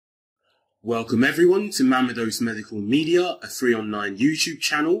Welcome everyone to Mamados Medical Media, a 3-on-9 YouTube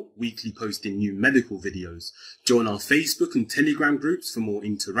channel, weekly posting new medical videos. Join our Facebook and Telegram groups for more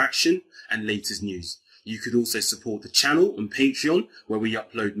interaction and latest news. You could also support the channel on Patreon, where we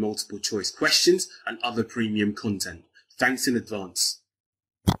upload multiple choice questions and other premium content. Thanks in advance.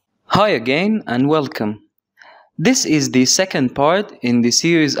 Hi again and welcome. This is the second part in the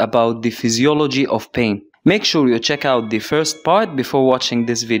series about the physiology of pain. Make sure you check out the first part before watching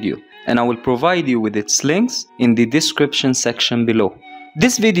this video, and I will provide you with its links in the description section below.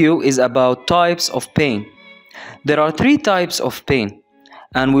 This video is about types of pain. There are 3 types of pain,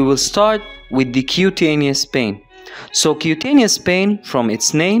 and we will start with the cutaneous pain. So cutaneous pain, from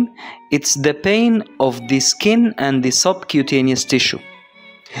its name, it's the pain of the skin and the subcutaneous tissue.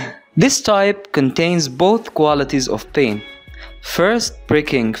 This type contains both qualities of pain. First,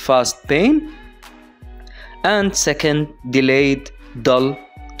 pricking fast pain, and second, delayed, dull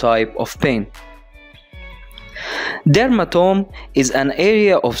type of pain. Dermatome is an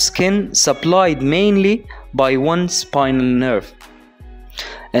area of skin supplied mainly by one spinal nerve.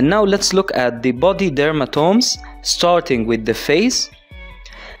 And now let's look at the body dermatomes, starting with the face.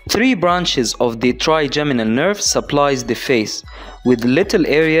 3 branches of the trigeminal nerve supplies the face, with little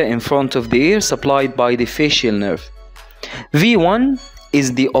area in front of the ear supplied by the facial nerve. V1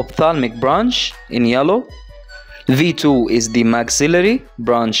 is the ophthalmic branch in yellow. V2 is the maxillary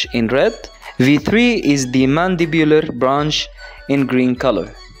branch in red. V3 is the mandibular branch in green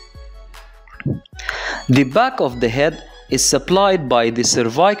color. The back of the head is supplied by the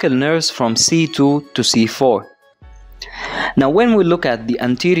cervical nerves from C2 to C4. Now when we look at the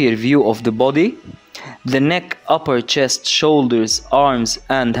anterior view of the body, the neck, upper chest, shoulders, arms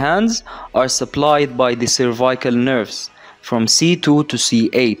and hands are supplied by the cervical nerves from C2 to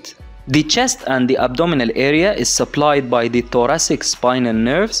C8. The chest and the abdominal area is supplied by the thoracic spinal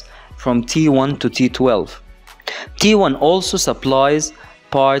nerves from T1 to T12. T1 also supplies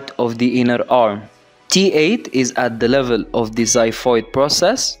part of the inner arm. T8 is at the level of the xiphoid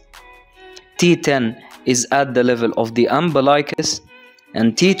process. T10 is at the level of the umbilicus,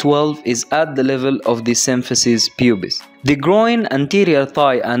 and T12 is at the level of the symphysis pubis. The groin, anterior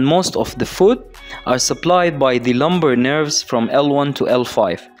thigh and most of the foot are supplied by the lumbar nerves from L1 to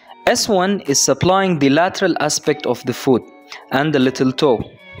L5. S1 is supplying the lateral aspect of the foot and the little toe,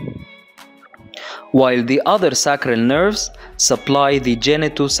 while the other sacral nerves supply the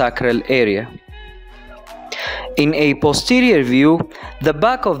genitosacral area. In a posterior view, the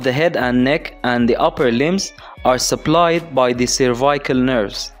back of the head and neck and the upper limbs are supplied by the cervical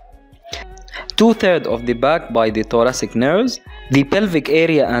nerves. 2/3 of the back by the thoracic nerves. The pelvic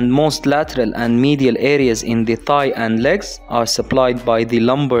area and most lateral and medial areas in the thigh and legs are supplied by the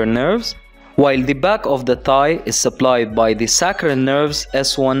lumbar nerves, while the back of the thigh is supplied by the sacral nerves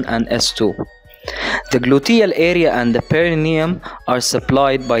S1 and S2. The gluteal area and the perineum are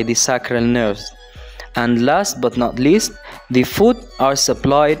supplied by the sacral nerves. And last but not least, the foot are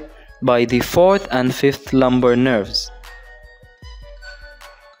supplied by the 4th and 5th lumbar nerves.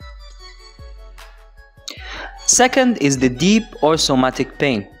 Second is the deep or somatic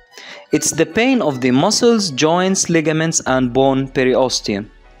pain. It's the pain of the muscles, joints, ligaments and bone periosteum.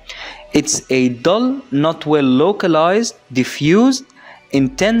 It's a dull, not well localized, diffused,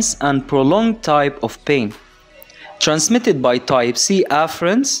 intense and prolonged type of pain, transmitted by type C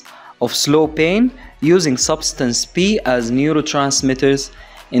afferents of slow pain using substance P as neurotransmitters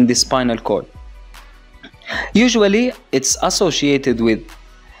in the spinal cord. Usually it's associated with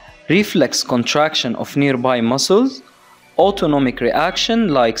reflex contraction of nearby muscles, autonomic reaction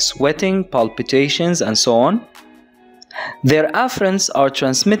like sweating, palpitations and so on. Their afferents are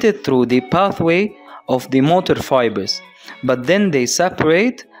transmitted through the pathway of the motor fibers, but then they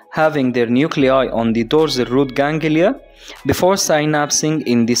separate, having their nuclei on the dorsal root ganglia before synapsing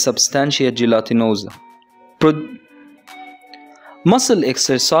in the substantia gelatinosa. Muscle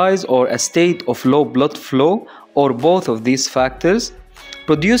exercise or a state of low blood flow, or both of these factors,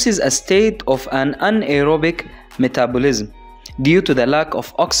 produces a state of an anaerobic metabolism due to the lack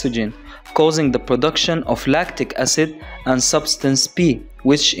of oxygen, causing the production of lactic acid and substance P,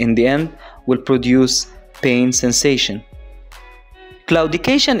 which in the end will produce pain sensation.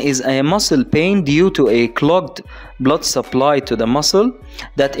 Claudication is a muscle pain due to a clogged blood supply to the muscle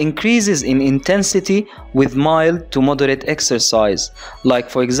that increases in intensity with mild to moderate exercise, like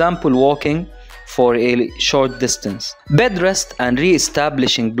for example walking for a short distance. Bed rest and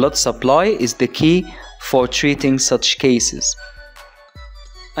re-establishing blood supply is the key for treating such cases.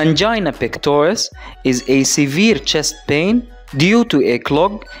 Angina pectoris is a severe chest pain due to a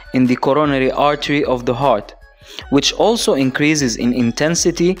clog in the coronary artery of the heart, which also increases in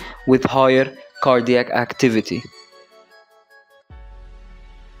intensity with higher cardiac activity.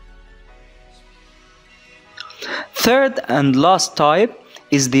 Third and last type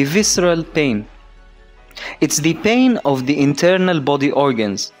is the visceral pain. It's the pain of the internal body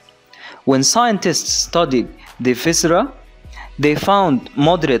organs. When scientists studied the viscera, they found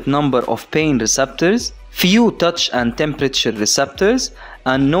moderate number of pain receptors, few touch and temperature receptors,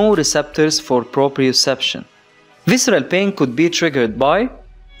 and no receptors for proprioception. Visceral pain could be triggered by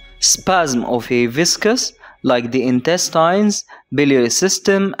spasm of a viscus like the intestines, biliary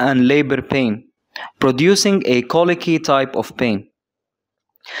system, and labor pain, producing a colicky type of pain.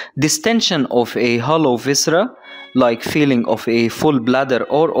 Distension of a hollow viscera like feeling of a full bladder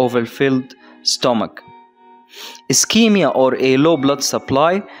or overfilled stomach. Ischemia or a low blood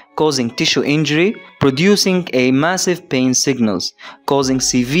supply causing tissue injury, producing a massive pain signals, causing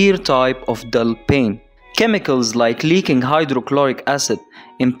severe type of dull pain. Chemicals like leaking hydrochloric acid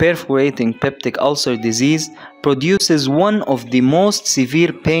in perforating peptic ulcer disease produces one of the most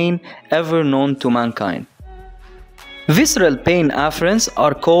severe pain ever known to mankind. Visceral pain afferents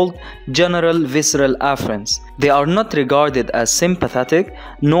are called general visceral afferents. They are not regarded as sympathetic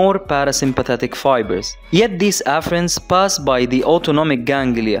nor parasympathetic fibers. Yet these afferents pass by the autonomic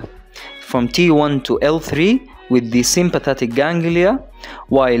ganglia from T1 to L3 with the sympathetic ganglia,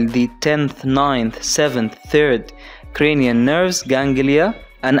 while the 10th, 9th, 7th, 3rd cranial nerves ganglia,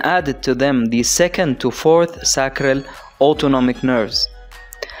 and added to them the 2nd to 4th sacral autonomic nerves.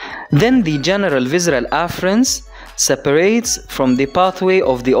 Then the general visceral afferents separates from the pathway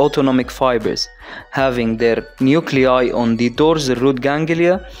of the autonomic fibers, having their nuclei on the dorsal root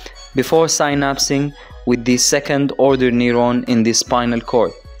ganglia before synapsing with the second order neuron in the spinal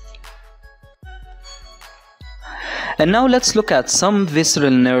cord. And now let's look at some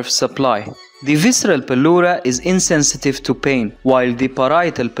visceral nerve supply. The visceral pleura is insensitive to pain, while the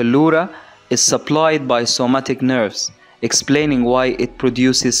parietal pleura is supplied by somatic nerves, explaining why it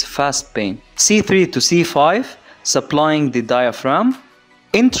produces fast pain. C3 to C5 supplying the diaphragm.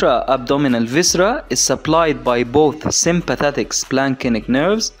 Intra-abdominal viscera is supplied by both sympathetic splanchnic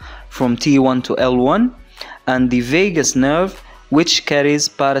nerves from T1 to L1 and the vagus nerve, which carries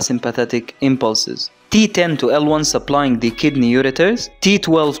parasympathetic impulses. T10 to L1 supplying the kidney ureters.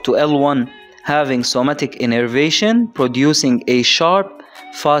 T12 to L1 having somatic innervation, producing a sharp,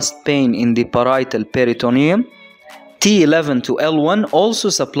 fast pain in the parietal peritoneum. T11 to L1 also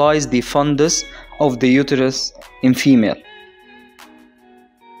supplies the fundus of the uterus in female.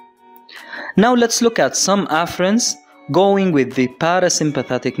 Now let's look at some afferents going with the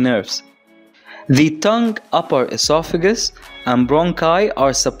parasympathetic nerves. The tongue, upper esophagus, and bronchi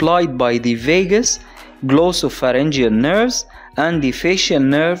are supplied by the vagus, glossopharyngeal nerves, and the facial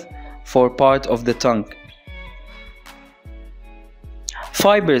nerve for part of the tongue.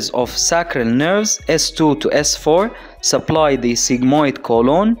 Fibers of sacral nerves S2 to S4 supply the sigmoid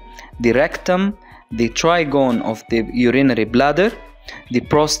colon, the rectum, the trigone of the urinary bladder, the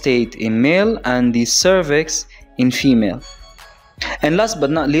prostate in male, and the cervix in female. And last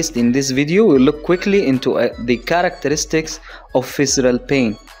but not least, in this video we'll look quickly into the characteristics of visceral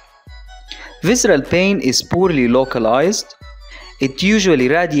pain. Visceral pain is poorly localized. It usually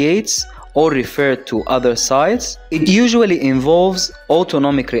radiates or referred to other sites. It usually involves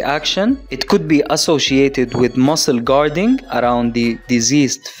autonomic reaction. It could be associated with muscle guarding around the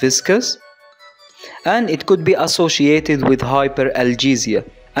diseased viscus, and it could be associated with hyperalgesia.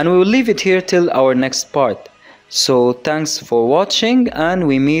 And we will leave it here till our next part. So thanks for watching, and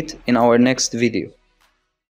we meet in our next video.